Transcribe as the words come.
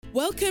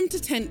Welcome to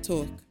Tent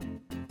Talk,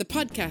 the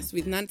podcast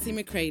with Nancy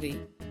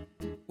McCready,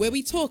 where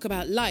we talk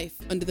about life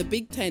under the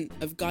big tent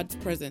of God's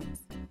presence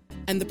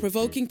and the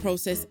provoking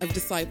process of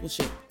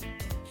discipleship.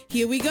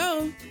 Here we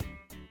go.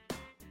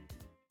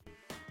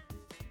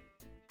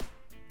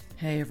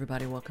 Hey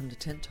everybody, welcome to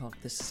Tent Talk.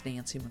 This is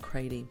Nancy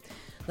McCready.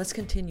 Let's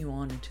continue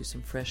on into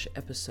some fresh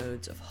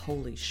episodes of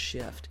Holy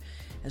Shift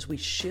as we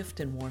shift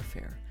in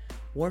warfare.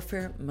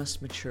 Warfare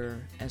must mature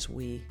as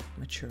we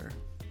mature.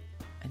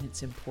 And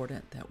it's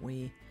important that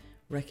we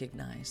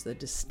recognize the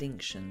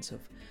distinctions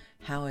of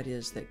how it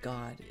is that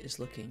God is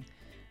looking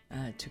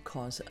to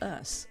cause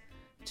us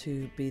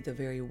to be the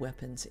very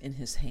weapons in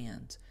His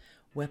hands,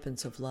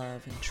 weapons of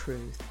love and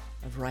truth,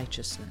 of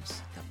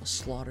righteousness that will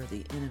slaughter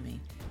the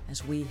enemy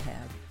as we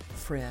have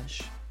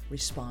fresh,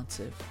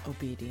 responsive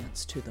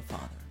obedience to the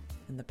Father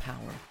in the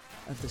power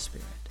of the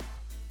Spirit.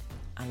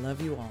 I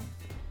love you all.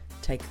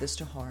 Take this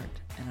to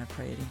heart, and I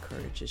pray it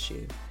encourages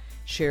you.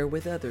 Share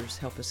with others.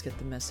 Help us get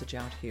the message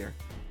out here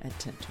at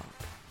Tent Talk.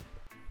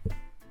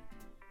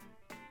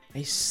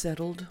 A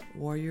settled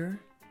warrior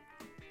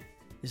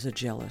is a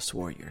jealous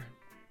warrior.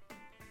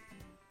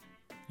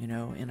 You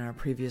know, in our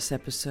previous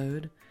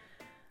episode,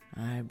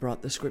 I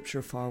brought the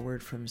scripture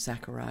forward from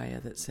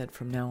Zechariah that said,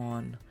 from now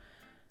on,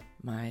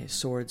 my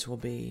swords will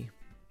be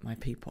my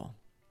people.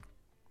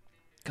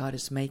 God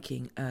is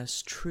making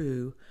us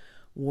true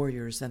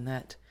warriors, and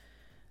that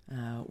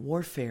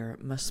warfare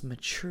must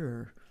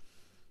mature,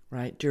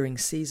 right? During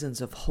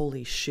seasons of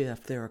holy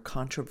shift, there are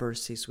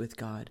controversies with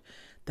God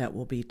that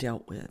will be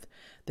dealt with.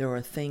 There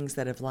are things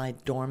that have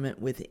lied dormant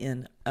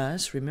within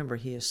us. Remember,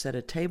 He has set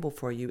a table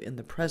for you in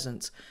the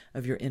presence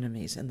of your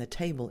enemies, and the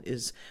table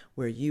is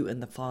where you and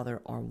the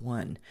Father are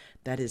one.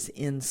 That is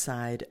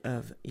inside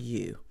of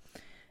you.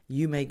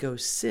 You may go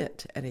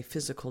sit at a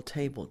physical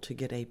table to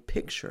get a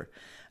picture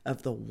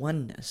of the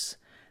oneness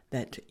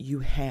that you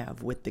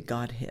have with the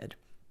Godhead,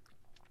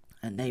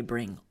 and they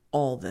bring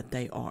all that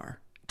they are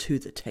to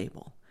the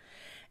table,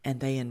 and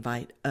they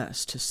invite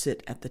us to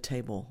sit at the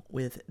table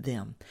with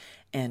them.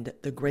 And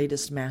the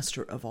greatest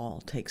master of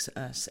all takes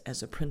us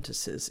as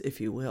apprentices, if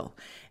you will,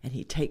 and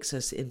He takes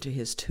us into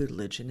His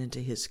tutelage and into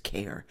His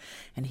care,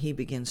 and He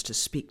begins to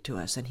speak to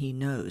us, and He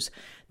knows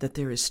that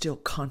there is still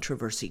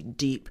controversy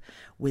deep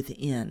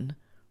within,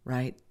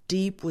 right?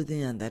 Deep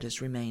within that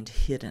has remained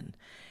hidden,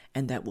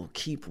 and that will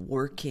keep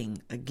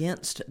working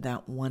against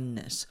that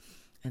oneness.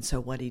 And so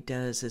what He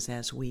does is,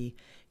 as we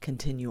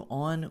continue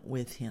on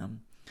with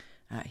Him,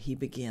 He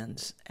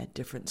begins at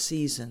different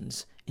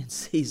seasons, in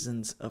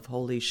seasons of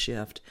holy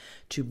shift,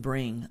 to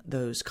bring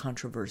those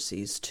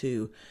controversies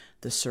to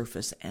the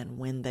surface. And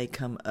when they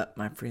come up,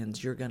 my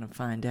friends, you're going to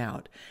find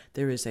out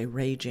there is a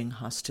raging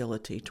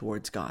hostility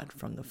towards God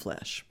from the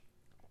flesh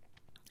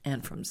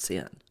and from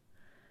sin.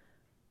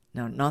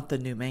 Now, not the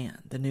new man.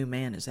 The new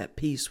man is at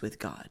peace with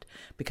God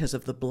because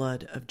of the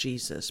blood of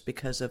Jesus,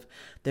 because of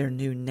their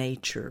new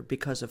nature,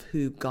 because of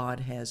who God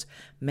has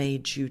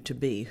made you to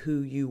be,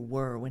 who you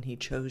were when He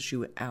chose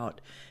you out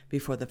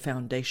before the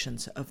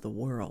foundations of the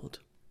world.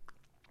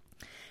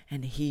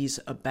 And He's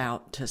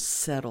about to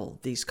settle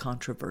these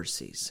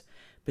controversies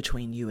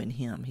between you and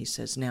Him. He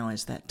says, now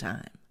is that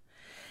time.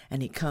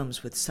 And He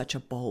comes with such a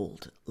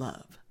bold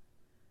love.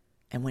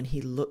 And when He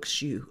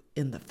looks you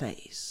in the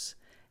face,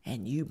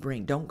 and you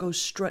don't go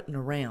strutting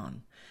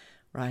around,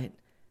 right,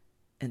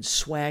 and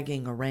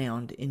swagging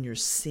around in your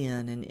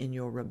sin and in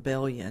your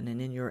rebellion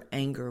and in your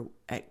anger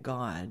at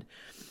God,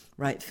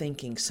 right,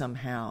 thinking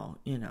somehow,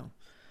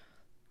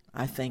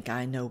 I think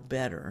I know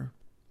better,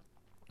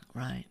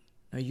 right?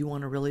 Now, you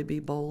want to really be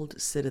bold?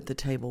 Sit at the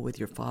table with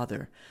your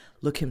Father.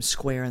 Look Him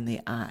square in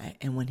the eye.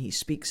 And when He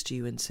speaks to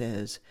you and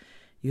says,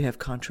 you have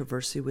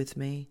controversy with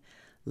me,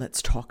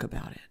 let's talk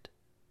about it.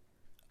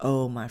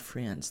 Oh, my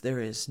friends, there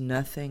is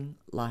nothing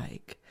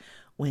like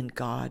when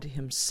God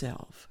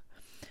Himself,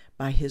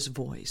 by His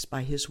voice,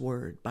 by His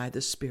word, by the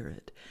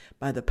Spirit,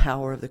 by the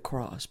power of the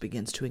cross,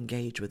 begins to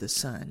engage with the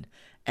Son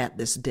at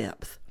this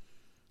depth.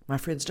 My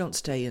friends, don't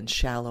stay in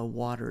shallow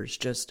waters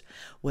just,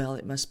 well,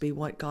 it must be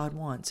what God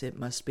wants. It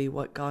must be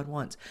what God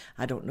wants.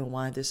 I don't know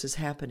why this is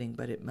happening,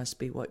 but it must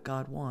be what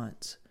God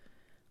wants.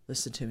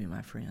 Listen to me,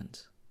 my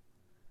friends.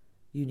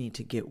 You need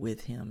to get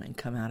with Him and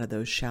come out of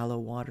those shallow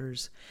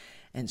waters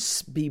and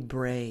be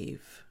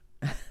brave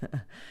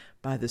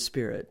by the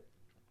Spirit.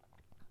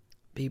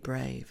 Be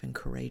brave and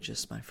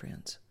courageous, my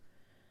friends,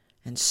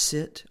 and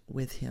sit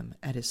with Him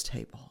at His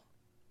table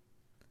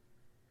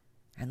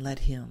and let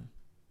Him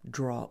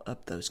draw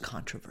up those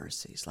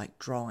controversies like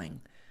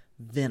drawing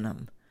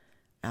venom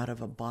out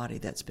of a body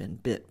that's been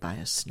bit by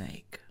a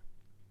snake.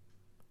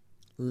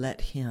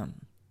 Let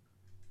Him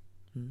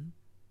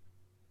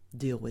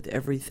deal with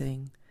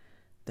everything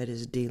that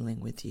is dealing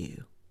with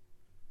you.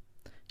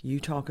 You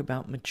talk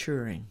about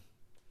maturing,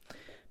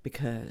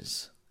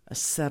 because a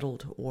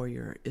settled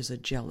warrior is a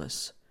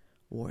jealous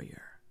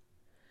warrior.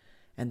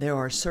 And there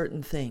are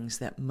certain things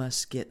that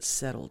must get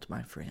settled,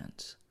 my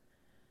friends.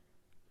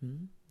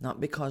 Not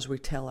because we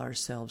tell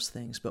ourselves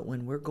things, but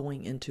when we're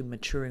going into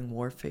maturing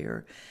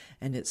warfare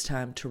and it's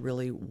time to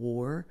really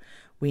war,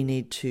 we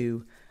need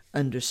to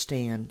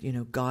understand,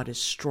 God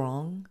is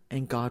strong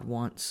and God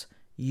wants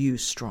you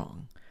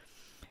strong.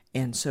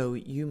 And so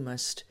you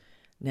must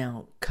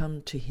now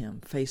come to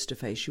him face to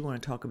face. You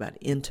want to talk about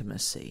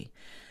intimacy.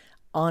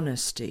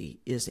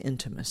 Honesty is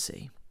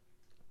intimacy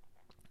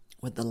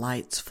with the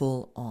lights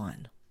full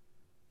on.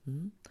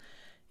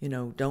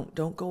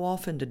 Don't go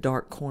off into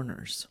dark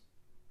corners.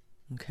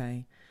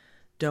 Okay?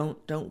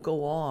 Don't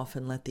go off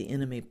and let the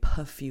enemy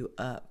puff you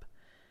up,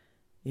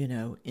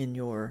 in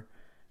your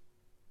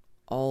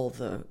all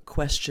the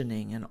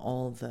questioning and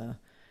all the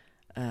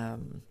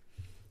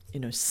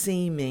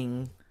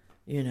seeming,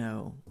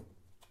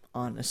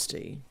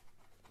 honesty,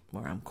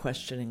 where I'm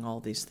questioning all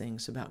these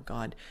things about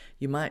God.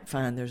 You might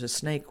find there's a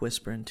snake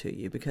whispering to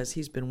you, because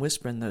he's been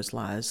whispering those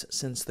lies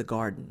since the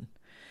garden.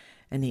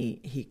 And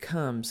he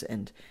comes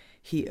and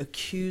he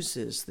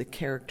accuses the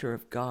character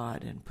of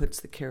God and puts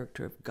the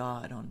character of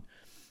God on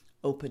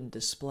open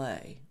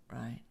display,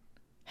 right?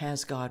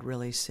 Has God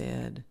really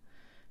said?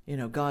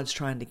 God's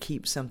trying to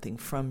keep something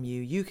from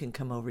you. You can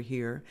come over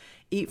here,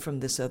 eat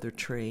from this other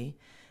tree,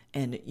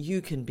 and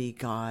you can be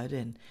God,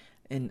 and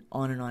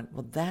on and on.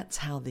 Well, that's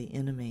how the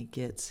enemy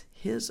gets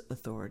his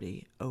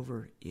authority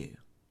over you.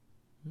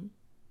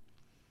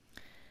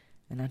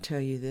 And I tell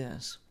you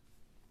this,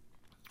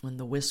 when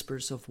the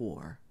whispers of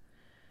war,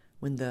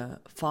 when the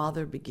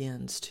Father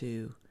begins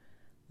to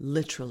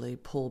literally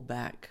pull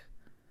back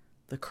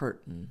the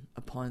curtain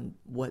upon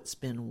what's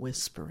been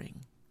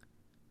whispering,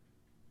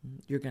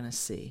 you're going to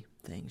see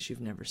things you've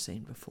never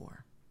seen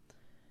before.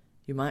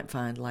 You might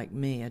find, like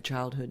me, a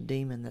childhood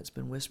demon that's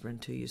been whispering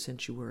to you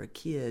since you were a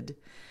kid,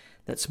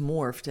 that's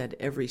morphed at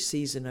every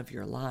season of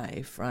your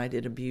life, right?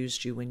 It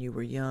abused you when you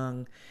were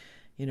young,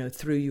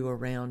 threw you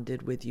around,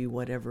 did with you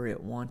whatever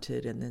it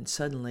wanted, and then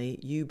suddenly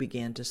you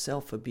began to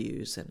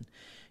self-abuse, and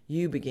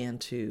you began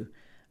to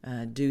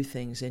do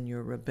things in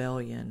your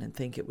rebellion and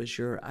think it was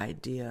your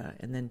idea.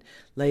 And then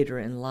later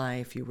in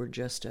life, you were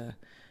just a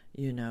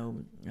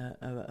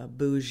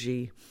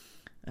bougie,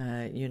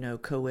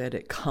 co-ed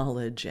at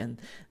college,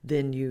 and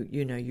then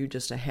you're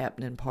just a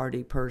happening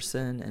party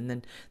person, and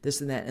then this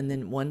and that, and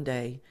then one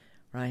day,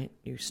 right,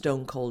 you're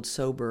stone cold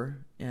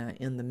sober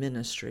in the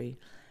ministry,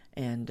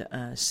 and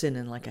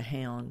sinning like a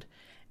hound,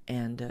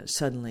 and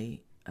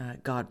suddenly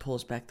God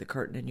pulls back the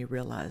curtain, and you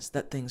realize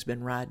that thing's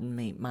been riding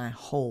me my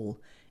whole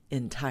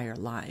entire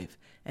life,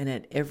 and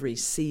at every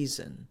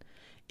season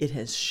it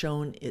has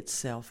shown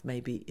itself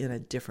maybe in a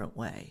different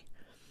way.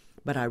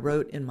 But I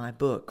wrote in my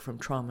book, From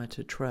Trauma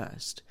to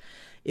Trust,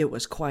 it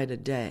was quite a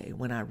day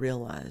when I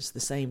realized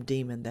the same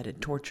demon that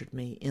had tortured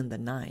me in the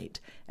night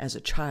as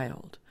a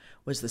child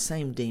was the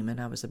same demon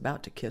I was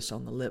about to kiss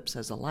on the lips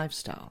as a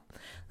lifestyle.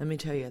 Let me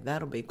tell you,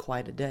 that'll be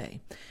quite a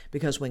day.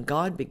 Because when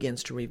God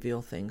begins to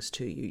reveal things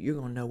to you, you're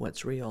going to know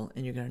what's real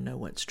and you're going to know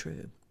what's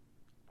true.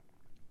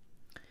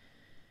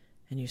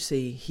 And you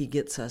see, he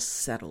gets us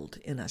settled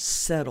in a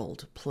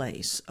settled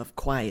place of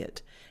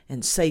quiet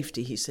and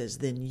safety. He says,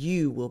 then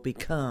you will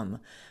become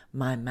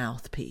my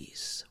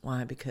mouthpiece.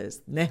 Why?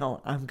 Because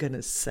now I'm going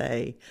to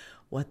say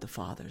what the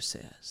Father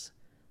says.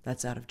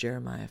 That's out of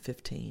Jeremiah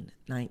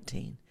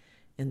 15:19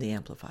 in the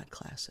Amplified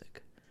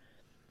Classic.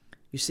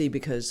 You see,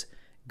 because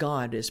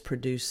God is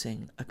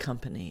producing a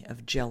company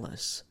of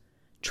jealous,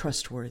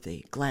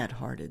 trustworthy,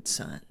 glad-hearted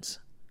sons.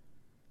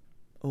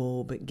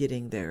 Oh, but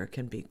getting there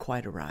can be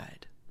quite a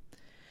ride.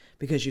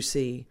 Because you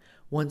see,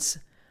 once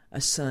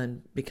a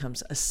son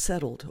becomes a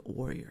settled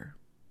warrior,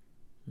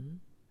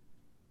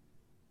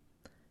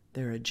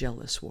 they're a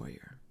jealous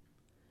warrior.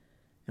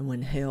 And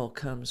when hell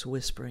comes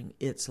whispering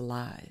its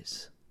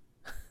lies,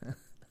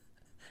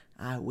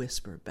 I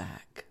whisper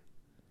back,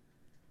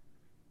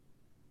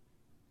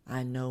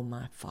 I know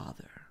my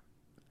Father,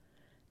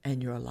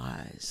 and your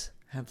lies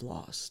have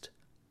lost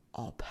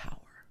all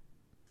power.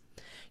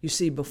 You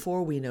see,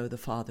 before we know the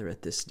Father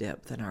at this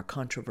depth and our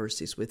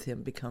controversies with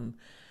him become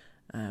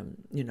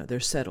they're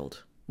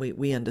settled.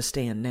 We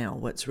understand now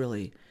what's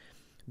really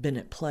been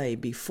at play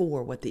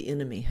before what the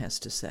enemy has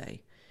to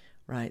say,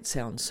 right?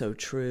 Sounds so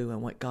true,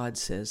 and what God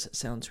says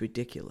sounds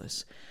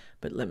ridiculous.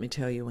 But let me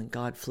tell you, when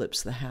God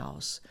flips the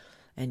house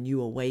and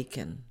you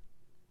awaken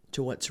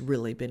to what's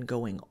really been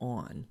going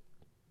on,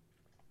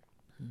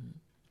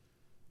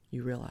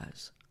 you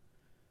realize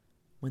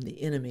when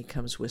the enemy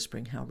comes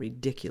whispering how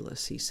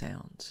ridiculous he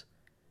sounds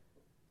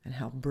and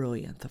how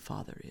brilliant the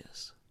Father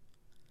is.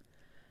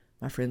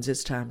 My friends,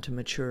 it's time to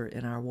mature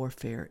in our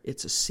warfare.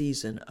 It's a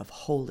season of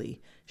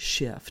holy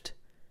shift.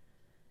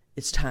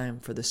 It's time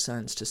for the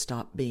sons to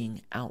stop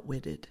being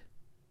outwitted.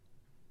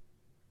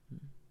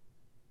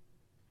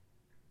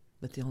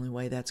 But the only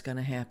way that's going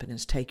to happen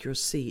is take your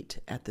seat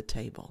at the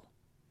table.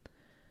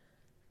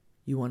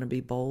 You want to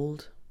be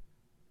bold?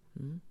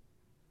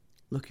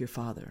 Look your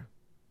Father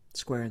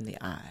square in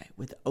the eye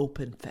with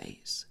open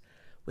face,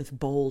 with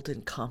bold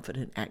and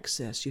confident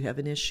access. You have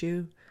an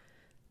issue?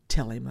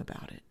 Tell him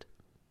about it.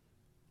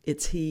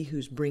 It's he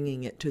who's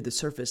bringing it to the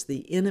surface.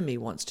 The enemy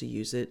wants to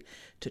use it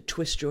to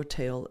twist your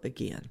tail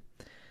again.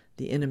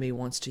 The enemy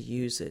wants to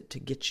use it to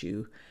get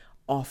you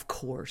off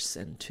course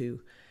and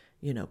to,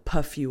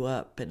 puff you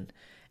up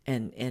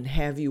and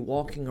have you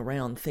walking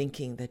around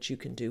thinking that you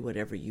can do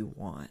whatever you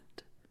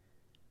want.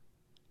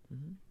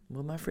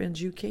 Well, my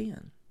friends, you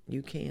can.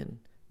 You can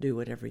do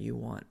whatever you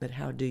want, but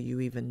how do you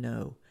even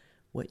know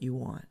what you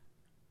want?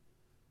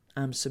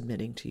 I'm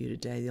submitting to you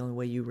today. The only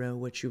way you know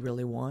what you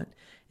really want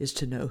is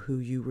to know who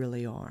you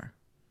really are.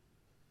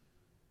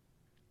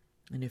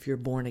 And if you're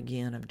born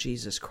again of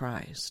Jesus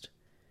Christ,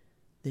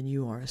 then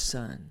you are a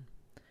son,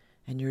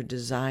 and your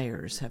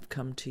desires have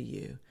come to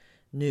you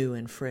new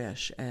and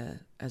fresh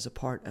as a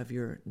part of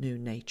your new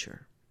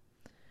nature.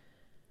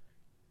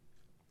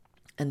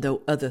 And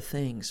though other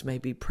things may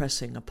be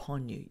pressing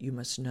upon you, you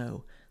must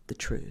know the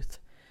truth.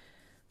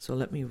 So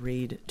let me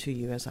read to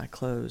you as I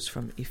close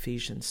from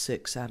Ephesians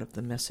 6 out of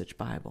the Message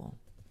Bible.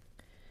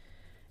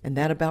 And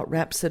that about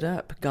wraps it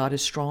up. God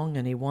is strong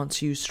and he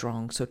wants you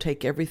strong. So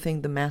take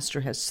everything the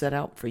Master has set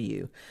out for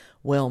you,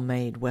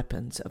 well-made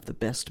weapons of the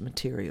best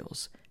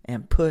materials,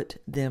 and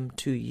put them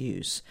to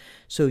use.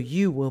 So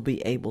you will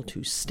be able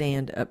to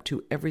stand up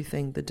to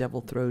everything the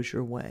devil throws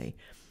your way.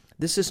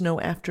 This is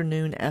no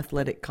afternoon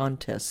athletic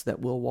contest that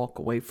we'll walk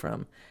away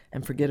from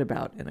and forget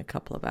about in a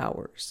couple of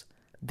hours.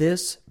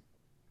 This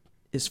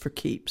is for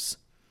keeps.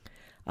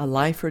 A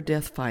life or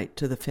death fight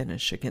to the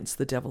finish against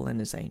the devil and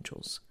his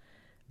angels.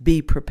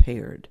 Be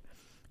prepared.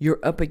 You're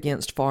up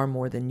against far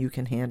more than you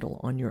can handle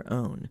on your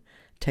own.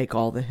 Take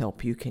all the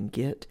help you can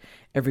get,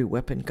 every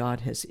weapon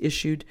God has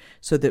issued,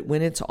 so that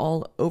when it's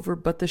all over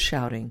but the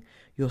shouting,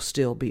 you'll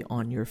still be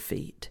on your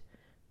feet.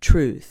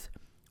 Truth,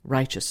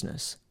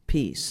 righteousness,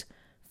 peace,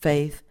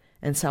 faith,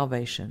 and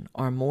salvation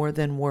are more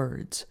than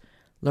words.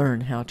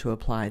 Learn how to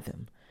apply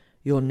them.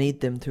 You'll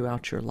need them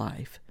throughout your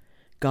life.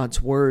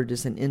 God's word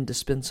is an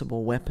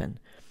indispensable weapon.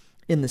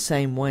 In the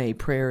same way,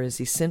 prayer is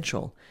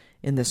essential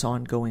in this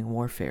ongoing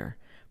warfare.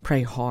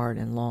 Pray hard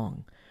and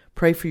long.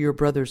 Pray for your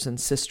brothers and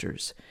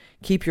sisters.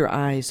 Keep your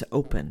eyes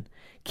open.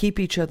 Keep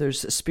each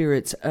other's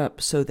spirits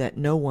up so that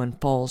no one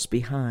falls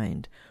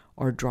behind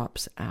or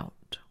drops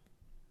out.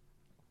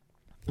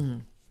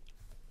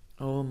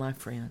 Oh, my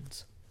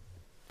friends.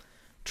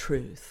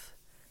 Truth,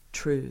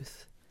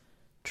 truth,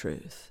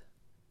 truth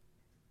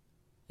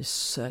is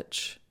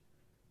such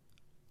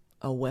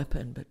a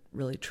weapon, but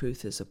really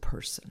truth is a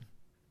person.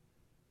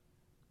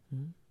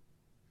 In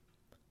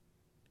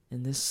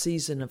this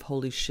season of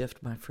Holy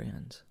Shift, my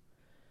friends,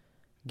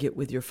 get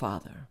with your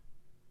Father.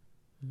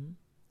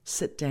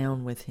 Sit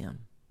down with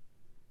him.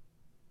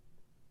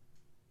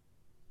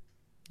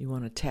 You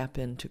want to tap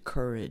into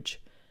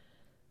courage,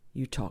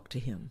 you talk to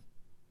him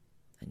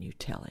and you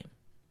tell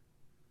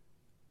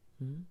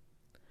him.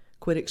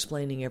 Quit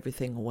explaining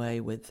everything away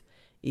with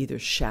either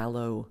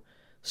shallow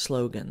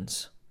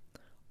slogans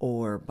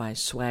or by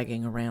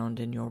swagging around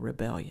in your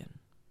rebellion.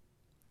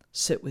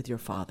 Sit with your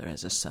Father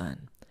as a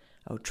son.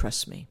 Oh,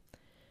 trust me,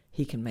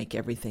 he can make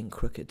everything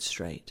crooked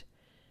straight.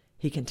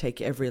 He can take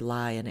every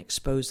lie and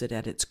expose it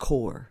at its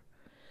core.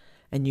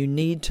 And you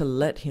need to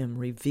let him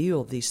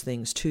reveal these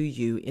things to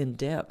you in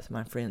depth,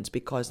 my friends,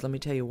 because let me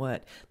tell you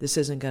what, this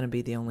isn't going to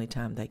be the only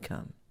time they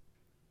come.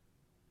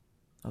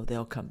 Oh,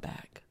 they'll come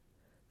back.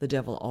 The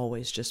devil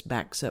always just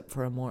backs up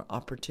for a more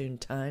opportune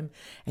time,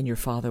 and your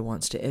Father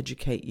wants to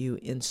educate you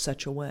in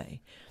such a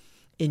way,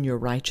 in your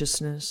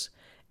righteousness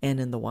and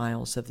in the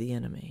wiles of the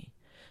enemy,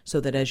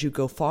 so that as you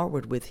go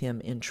forward with him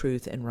in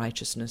truth and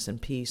righteousness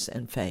and peace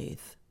and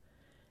faith,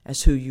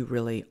 as who you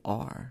really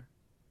are,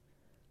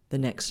 the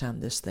next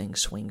time this thing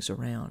swings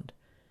around,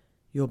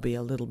 you'll be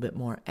a little bit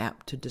more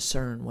apt to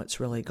discern what's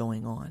really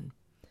going on.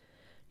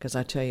 Because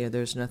I tell you,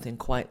 there's nothing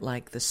quite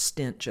like the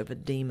stench of a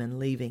demon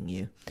leaving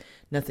you.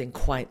 Nothing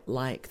quite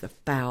like the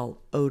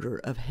foul odor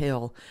of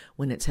hell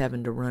when it's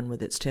having to run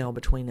with its tail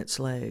between its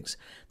legs.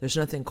 There's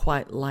nothing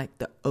quite like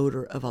the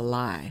odor of a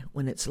lie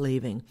when it's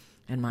leaving.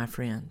 And my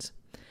friends,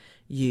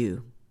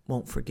 you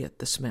won't forget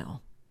the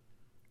smell.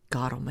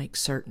 God will make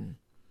certain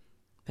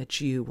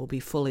that you will be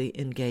fully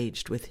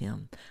engaged with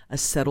him. A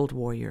settled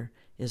warrior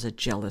is a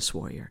jealous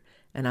warrior,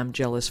 and I'm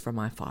jealous for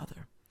my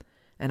Father.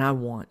 And I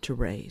want to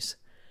raise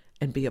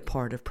and be a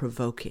part of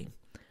provoking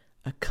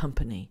a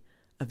company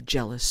of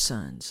jealous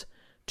sons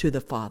to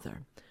the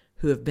Father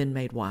who have been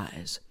made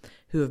wise,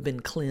 who have been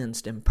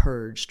cleansed and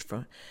purged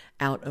from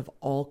out of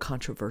all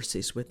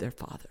controversies with their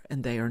Father,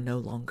 and they are no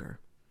longer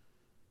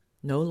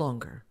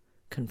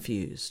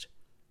confused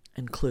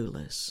and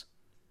clueless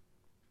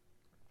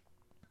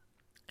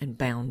and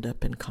bound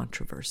up in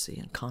controversy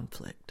and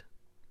conflict.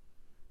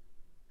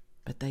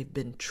 But they've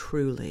been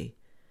truly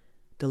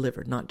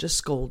delivered, not just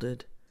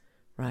scolded,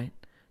 right?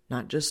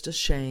 Not just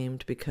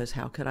ashamed because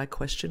how could I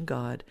question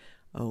God?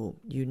 Oh,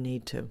 you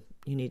need to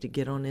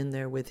get on in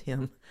there with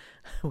him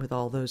with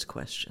all those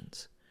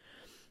questions.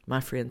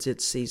 My friends,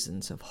 it's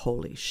seasons of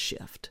holy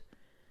shift.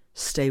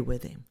 Stay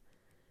with him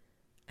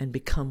and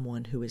become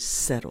one who is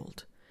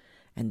settled.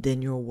 And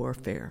then your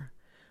warfare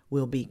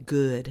will be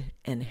good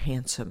and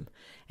handsome,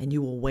 and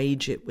you will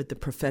wage it with the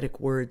prophetic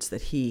words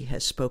that He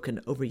has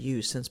spoken over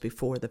you since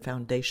before the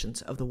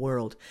foundations of the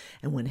world.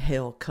 And when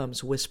hell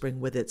comes whispering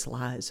with its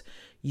lies,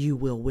 you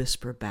will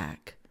whisper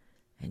back,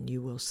 and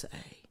you will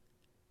say,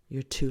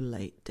 "You're too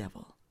late,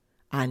 devil.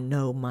 I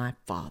know my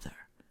Father."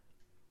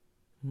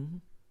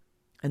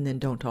 And then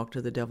don't talk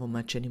to the devil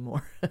much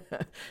anymore.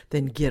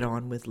 Then get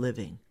on with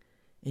living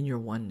in your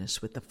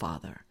oneness with the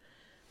Father.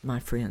 My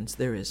friends,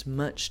 there is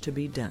much to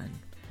be done.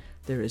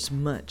 There is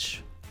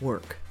much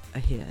work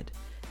ahead,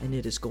 and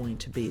it is going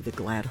to be the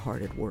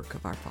glad-hearted work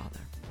of our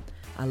Father.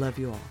 I love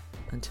you all.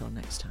 Until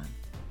next time.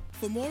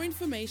 For more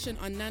information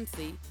on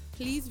Nancy,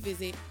 please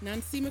visit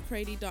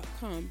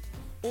nancymccready.com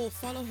or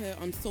follow her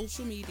on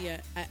social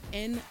media at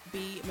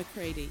NB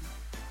McCready.